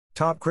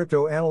Top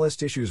crypto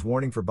analyst issues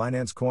warning for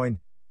Binance Coin,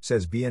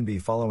 says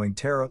BNB following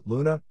Terra,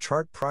 Luna,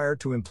 chart prior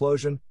to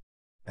implosion.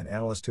 An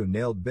analyst who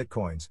nailed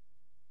Bitcoin's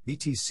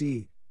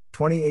BTC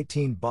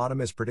 2018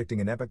 bottom is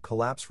predicting an epic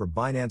collapse for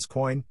Binance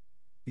Coin,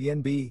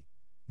 BNB,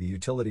 the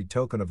utility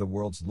token of the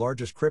world's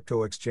largest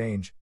crypto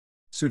exchange.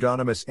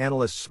 Pseudonymous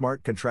analyst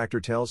Smart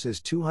Contractor tells his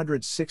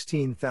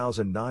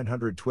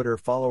 216,900 Twitter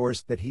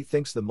followers that he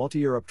thinks the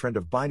multi-year uptrend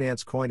of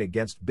Binance Coin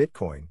against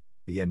Bitcoin,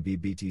 BNB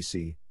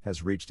BTC,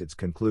 has reached its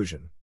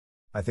conclusion.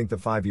 I think the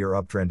 5-year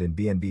uptrend in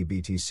BNB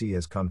BTC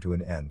has come to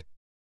an end.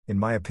 In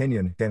my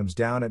opinion, it comes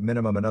down at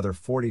minimum another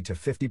 40 to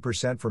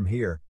 50% from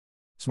here.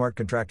 Smart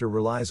Contractor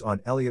relies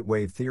on Elliott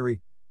wave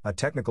theory, a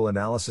technical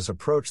analysis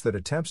approach that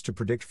attempts to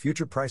predict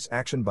future price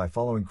action by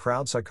following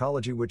crowd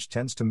psychology, which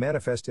tends to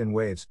manifest in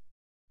waves.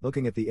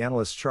 Looking at the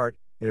analyst's chart,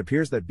 it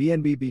appears that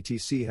BNB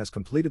BTC has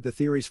completed the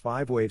theory's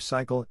 5-wave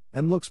cycle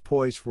and looks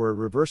poised for a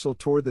reversal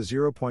toward the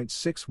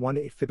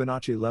 0.618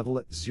 Fibonacci level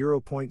at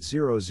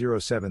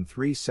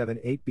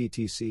 0.007378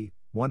 BTC,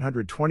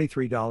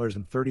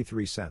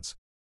 $123.33.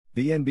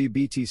 BNB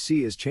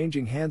BTC is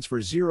changing hands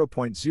for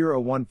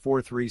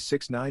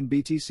 0.014369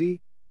 BTC,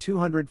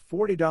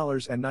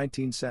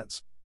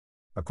 $240.19.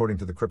 According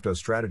to the crypto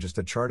strategist,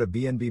 a chart of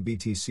BNB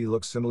BTC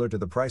looks similar to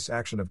the price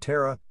action of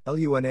Terra,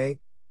 LUNA,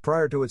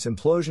 prior to its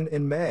implosion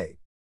in May.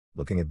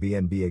 Looking at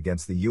BNB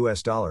against the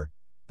US dollar,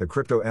 the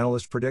crypto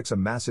analyst predicts a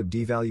massive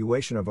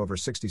devaluation of over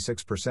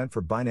 66%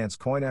 for Binance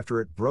Coin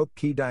after it broke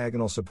key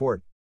diagonal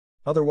support.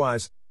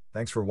 Otherwise,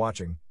 thanks for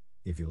watching.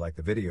 If you like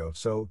the video,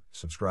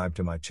 subscribe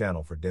to my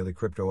channel for daily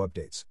crypto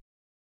updates.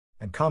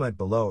 And comment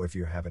below if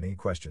you have any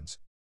questions.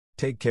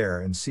 Take care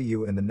and see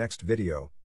you in the next video.